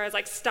remember I was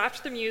like,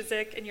 stopped the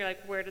music, and you're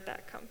like, where did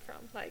that come from?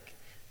 Like,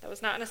 that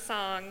was not in a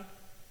song.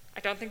 I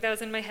don't think that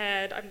was in my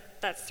head.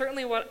 That's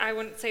certainly what I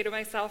wouldn't say to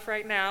myself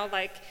right now.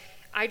 Like,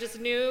 I just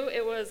knew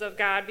it was of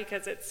God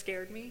because it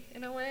scared me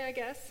in a way, I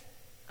guess.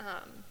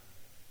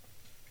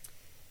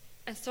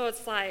 And so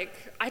it's like,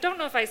 I don't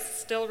know if I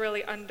still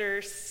really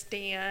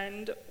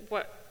understand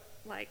what,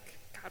 like,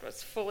 God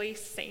was fully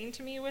saying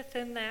to me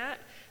within that,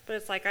 but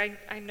it's like,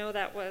 I know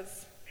that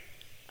was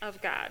of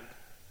God.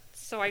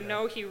 So I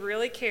know he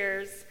really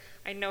cares.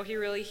 I know he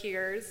really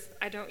hears.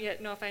 I don't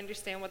yet know if I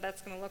understand what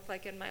that's going to look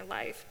like in my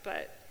life,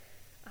 but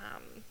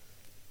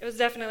it was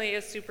definitely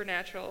a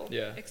supernatural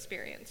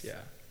experience.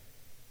 Yeah.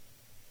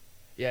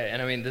 Yeah,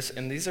 and I mean,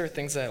 these are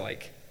things that,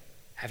 like,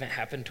 haven't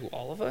happened to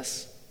all of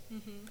us.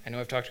 Mm-hmm. I know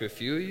I've talked to a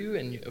few of you,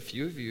 and a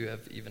few of you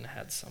have even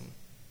had some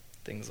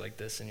things like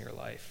this in your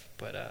life.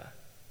 But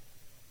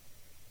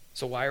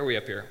so why are we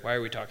up here? Why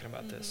are we talking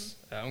about this?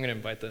 I'm going to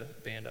invite the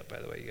band up, by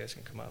the way. You guys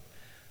can come up.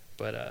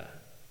 But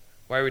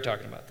why are we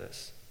talking about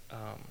this?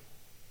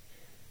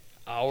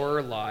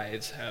 Our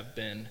lives have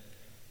been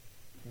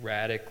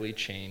radically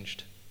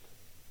changed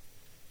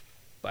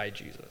by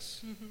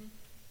Jesus.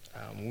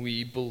 Mm-hmm.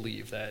 We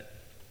believe that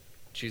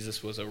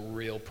Jesus was a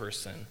real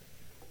person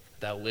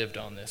that lived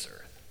on this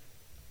earth,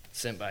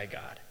 sent by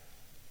God,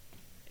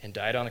 and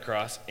died on the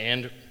cross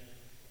and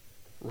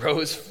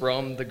rose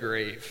from the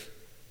grave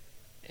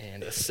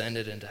and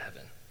ascended into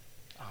heaven.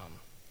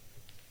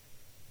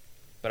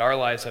 But our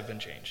lives have been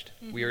changed.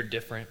 Mm-hmm. We are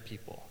different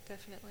people.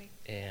 Definitely.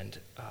 And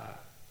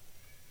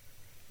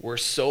we're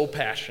so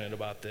passionate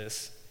about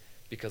this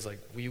because like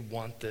we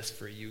want this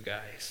for you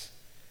guys.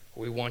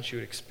 We want you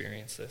to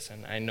experience this.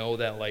 And I know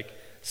that like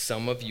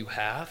some of you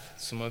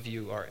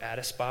are at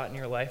a spot in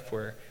your life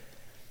where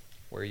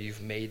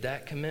you've made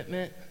that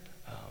commitment,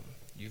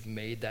 you've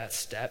made that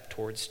step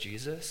towards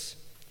Jesus.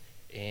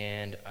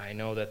 And I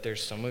know that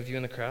there's some of you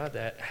in the crowd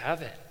that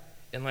haven't.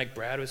 And like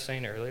Brad was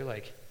saying earlier,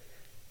 like,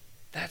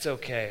 that's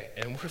okay.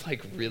 And we're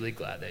like really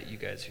glad that you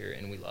guys are here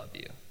and we love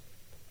you.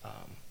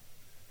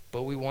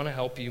 But we want to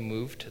help you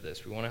move to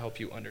this. We want to help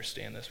you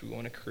understand this. We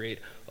want to create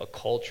a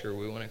culture.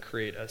 We want to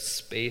create a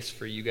space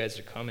for you guys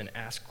to come and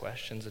ask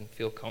questions and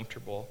feel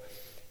comfortable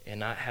and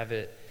not have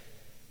it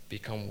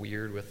become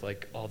weird with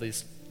like all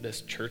this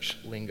church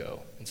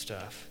lingo and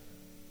stuff.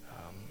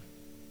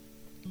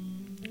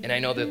 And I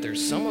know that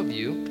there's some of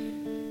you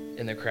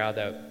in the crowd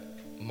that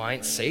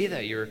might say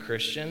that you're a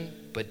Christian,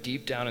 but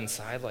deep down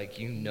inside, like,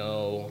 you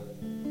know,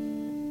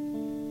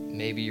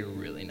 maybe you're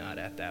really not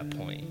at that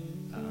point.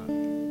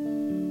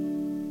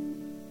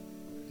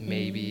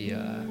 Maybe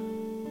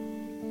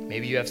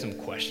you have some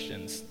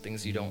questions,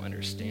 things you don't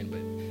understand, but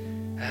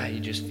you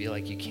just feel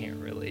like you can't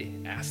really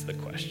ask the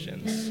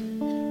questions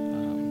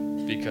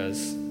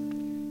because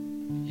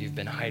you've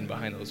been hiding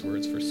behind those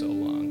words for so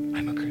long.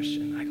 I'm a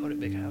Christian. I go to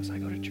BIGhouse. I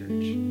go to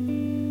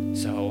church.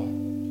 So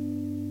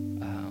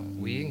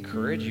we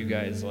encourage you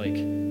guys, like,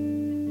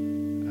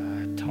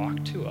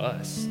 talk to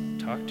us.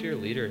 Talk to your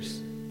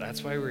leaders.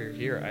 That's why we're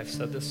here. I've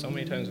said this so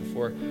many times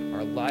before.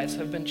 Our lives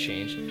have been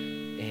changed,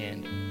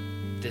 and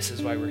this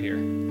is why we're here.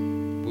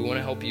 We want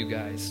to help you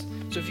guys.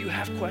 So if you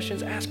have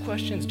questions, ask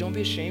questions. Don't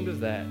be ashamed of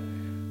that.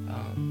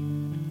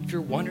 If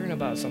you're wondering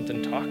about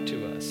something, talk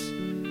to us.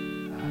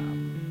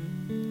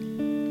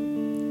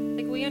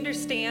 We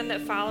understand that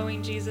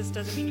following Jesus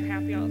doesn't mean you're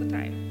happy all the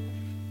time.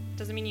 It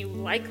doesn't mean you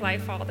like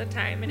life all the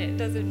time, and it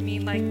doesn't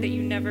mean like that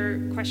you never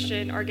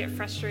question or get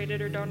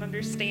frustrated or don't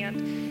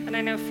understand. And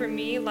I know for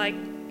me, like,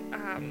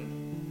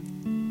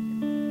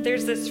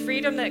 there's this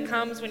freedom that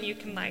comes when you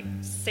can like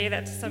say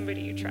that to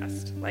somebody you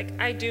trust. Like,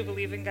 I do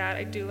believe in God,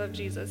 I do love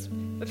Jesus,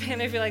 but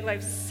man, I feel like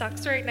life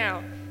sucks right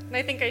now, and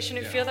I think I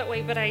shouldn't feel that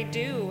way, but I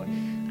do.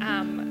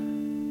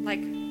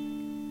 Like,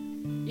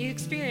 you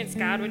experience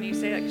God when you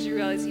say that because you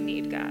realize you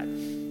need God.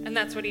 And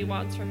that's what he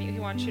wants from you. He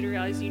wants you to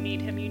realize you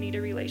need him. You need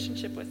a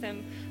relationship with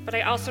him. But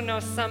I also know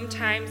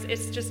sometimes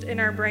it's just in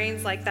our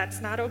brains, like,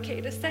 that's not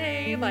okay to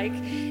say. Like,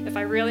 if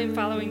I really am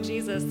following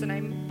Jesus,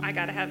 then I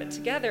got to have it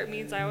together. It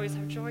means I always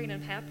have joy and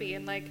I'm happy.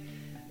 And, like,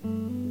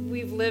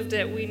 we've lived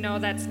it. We know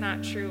that's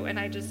not true. And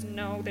I just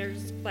know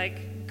there's,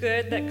 like,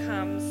 good that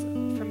comes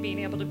from being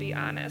able to be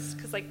honest.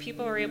 Because, like,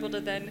 people are able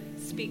to then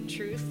speak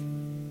truth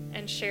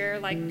and share,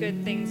 like,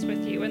 good things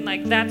with you. And,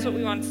 like, that's what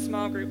we want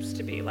small groups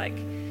to be, like,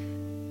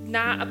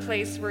 not a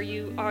place where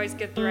you always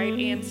get the right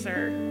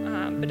answer,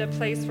 but a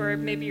place where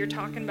maybe you're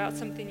talking about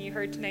something you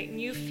heard tonight and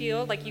you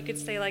feel like you could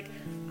say, like,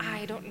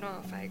 I don't know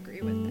if I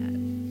agree with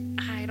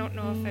that. I don't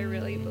know if I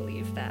really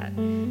believe that.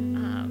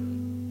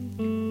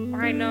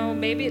 Or I know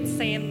maybe it's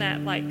saying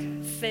that,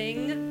 like,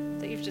 thing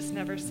that you've just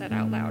never said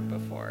out loud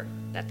before.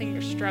 That thing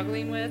you're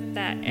struggling with,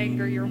 that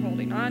anger you're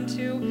holding on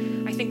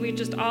to. I think we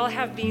just all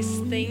have these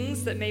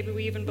things that maybe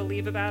we even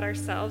believe about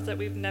ourselves that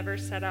we've never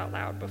said out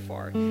loud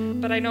before.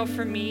 But I know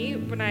for me,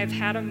 when I've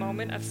had a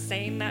moment of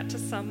saying that to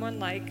someone,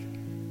 like,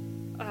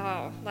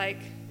 oh, like,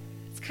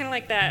 it's kind of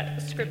like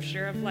that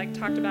scripture of, like,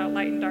 talked about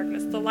light and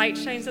darkness. The light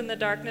shines in the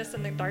darkness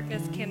and the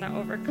darkness cannot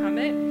overcome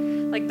it.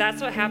 Like,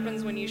 that's what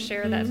happens when you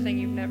share that thing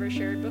you've never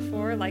shared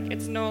before. Like,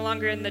 it's no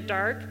longer in the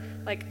dark.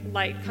 Like,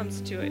 light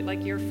comes to it.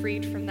 Like, you're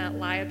freed from that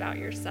lie about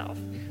yourself.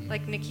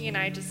 Like, Nikki and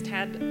I just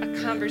had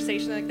a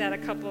conversation like that a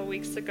couple of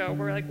weeks ago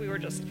where, like, we were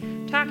just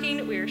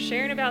talking, we were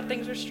sharing about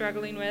things we're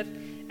struggling with,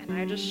 and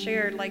I just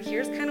shared, like,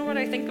 here's kind of what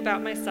I think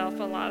about myself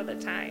a lot of the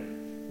time.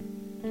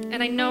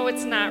 And I know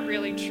it's not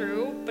really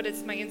true, but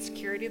it's my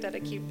insecurity that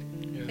I keep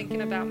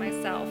thinking about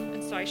myself.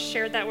 And so I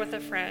shared that with a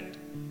friend,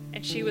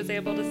 and she was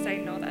able to say,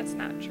 no, that's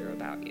not true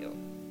about you.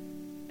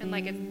 And,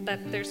 like,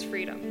 that there's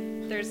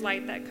freedom. There's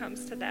light that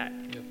comes to that.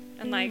 Yep.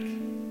 And, like,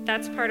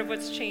 that's part of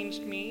what's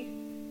changed me.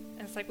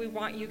 And it's like we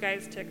want you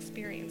guys to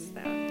experience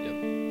that.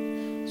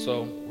 Yep.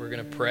 So we're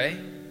going to pray,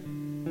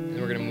 and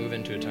we're going to move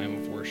into a time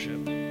of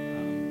worship.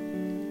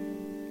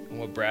 And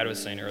what Brad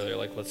was saying earlier,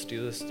 like, let's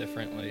do this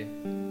differently.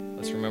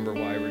 Let's remember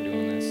why we're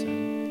doing this.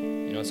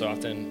 And, you know, so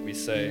often we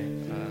say,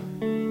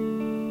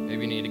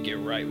 maybe you need to get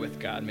right with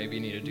God. Maybe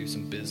you need to do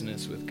some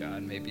business with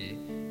God. Maybe,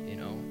 you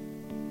know,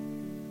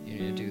 you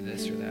need to do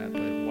this or that.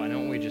 But why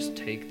don't we just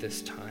take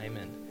this time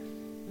and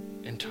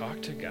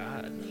talk to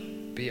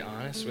God? Be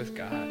honest with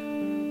God,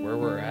 where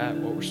we're at,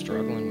 what we're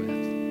struggling with.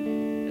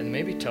 And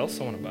maybe tell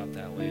someone about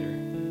that later.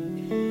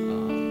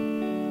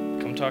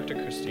 Come talk to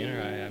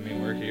Kristina. I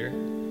mean, we're here.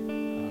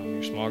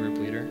 Your small group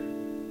leader.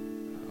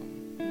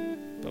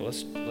 But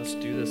let's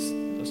do this.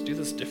 Let's do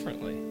this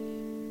differently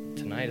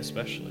tonight,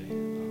 especially.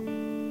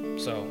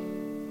 So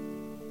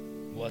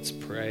let's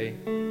pray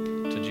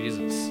to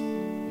Jesus.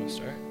 You want to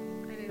start?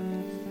 I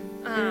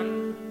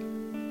do.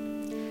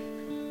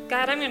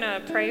 God, I'm going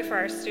to pray for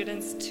our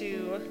students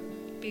to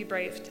be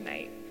brave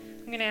tonight.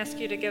 I'm going to ask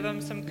you to give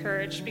them some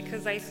courage,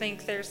 because I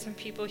think there's some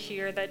people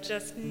here that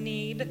just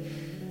need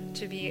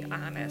to be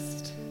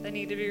honest. They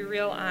need to be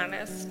real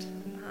honest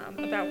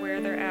about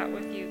where they're at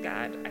with you,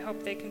 God. I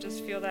hope they can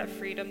just feel that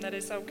freedom that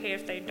it's okay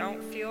if they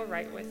don't feel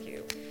right with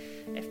you.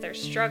 If they're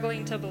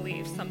struggling to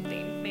believe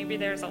something, maybe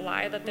there's a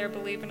lie that they're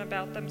believing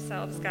about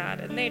themselves,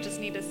 God, and they just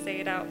need to say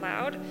it out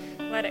loud.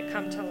 Let it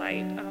come to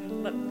light.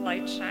 Let the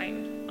light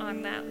shine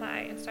on that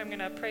lie. And so I'm going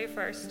to pray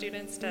for our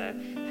students to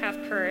have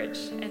courage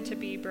and to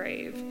be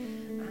brave.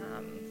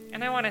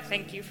 And I want to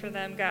thank you for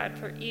them, God,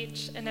 for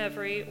each and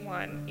every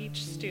one,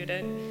 each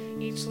student,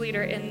 each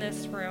leader in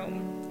this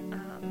room.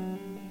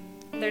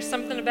 There's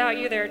something about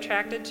you they're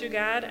attracted to,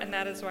 God, and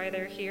that is why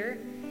they're here.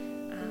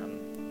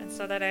 And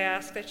so that I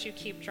ask that you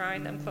keep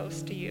drawing them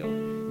close to you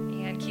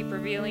and keep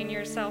revealing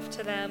yourself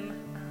to them.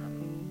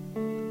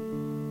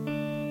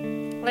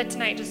 Let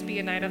tonight just be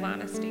a night of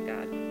honesty,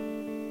 God.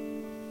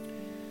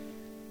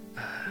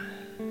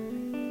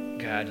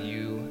 God,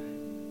 you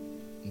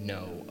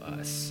know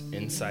us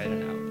inside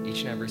and out,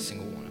 each and every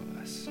single one of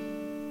us.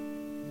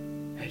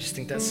 I just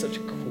think that's such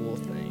a cool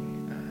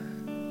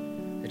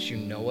thing, that you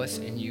know us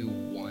and you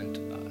want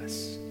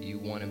us. You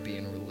want to be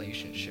in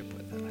relationship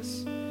with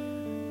us.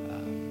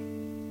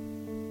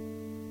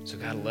 So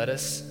God, let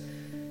us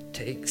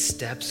take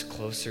steps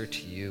closer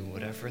to you,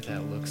 whatever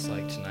that looks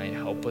like tonight.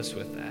 Help us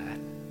with that.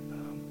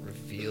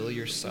 Reveal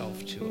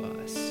yourself to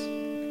us.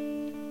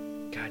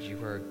 God, you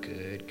are a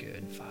good,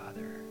 good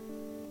Father.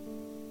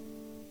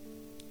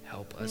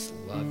 Help us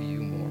love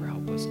you more.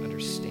 Help us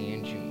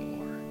understand you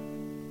more.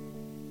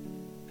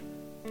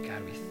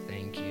 God, we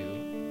thank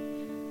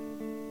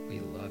you. We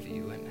love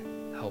you,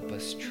 and help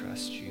us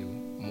trust you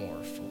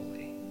more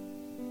fully.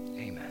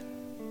 Amen.